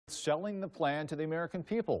selling the plan to the American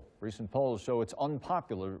people. Recent polls show it's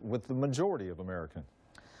unpopular with the majority of Americans.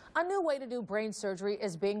 A new way to do brain surgery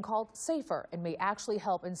is being called safer and may actually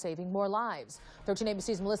help in saving more lives. 13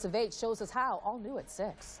 ABC's Melissa Vate shows us how, all new at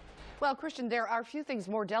 6. Well, Christian, there are few things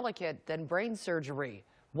more delicate than brain surgery.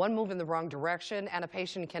 One move in the wrong direction and a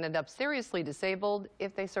patient can end up seriously disabled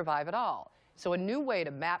if they survive at all. So a new way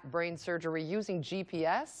to map brain surgery using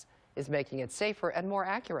GPS is making it safer and more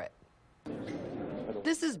accurate.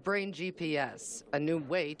 This is Brain GPS, a new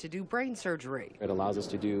way to do brain surgery. It allows us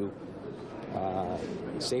to do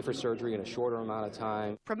safer surgery in a shorter amount of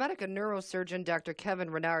time. ProMedica neurosurgeon Dr.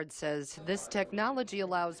 Reinard says this technology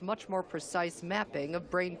allows much more precise mapping of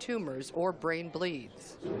brain tumors or brain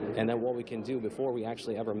bleeds. And then what we can do before we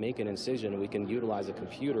actually ever make an incision, we can utilize a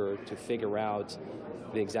computer to figure out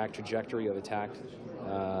the exact trajectory of attack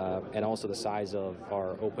and also the size of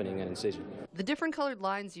our opening and incision. The different colored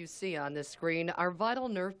lines you see on this screen are vital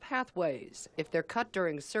nerve pathways. If they're cut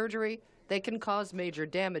during surgery, they can cause major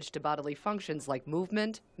damage to bodily functions like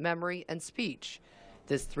movement, memory, and speech.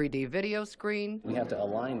 This 3D video screen, we have to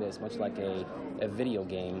align this much like a video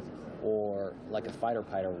game or like a fighter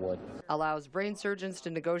pilot would, allows brain surgeons to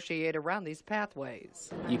negotiate around these pathways.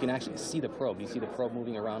 You can actually see the probe. You see the probe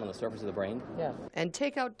moving around on the surface of the brain? Yeah. And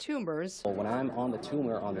take out tumors. When I'm on the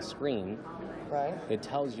tumor on the screen, right, it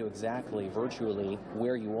tells you exactly, virtually,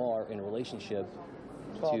 where you are in relationship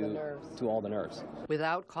to all the nerves.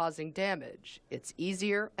 Without causing damage. It's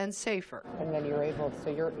easier and safer. And then you're able,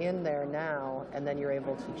 so you're in there now, and then you're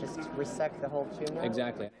able to just resect the whole tumor?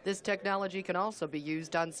 Exactly. This technology can also be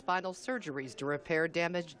used on spinal surgeries to repair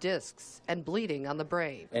damaged discs and bleeding on the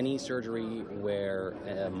brain. Any surgery where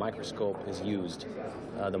a microscope is used,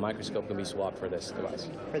 the microscope can be swapped for this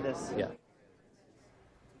device. For this? Yeah.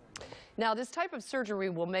 Now, this type of surgery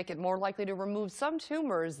will make it more likely to remove some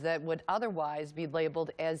tumors that would otherwise be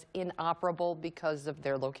labeled as inoperable because of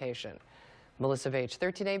their location. Melissa Vate,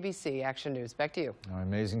 13 ABC Action News. Back to you.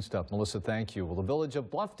 Amazing stuff. Melissa, thank you. Well, the village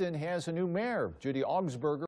of Bluffton has a new mayor, Judy Augsburger.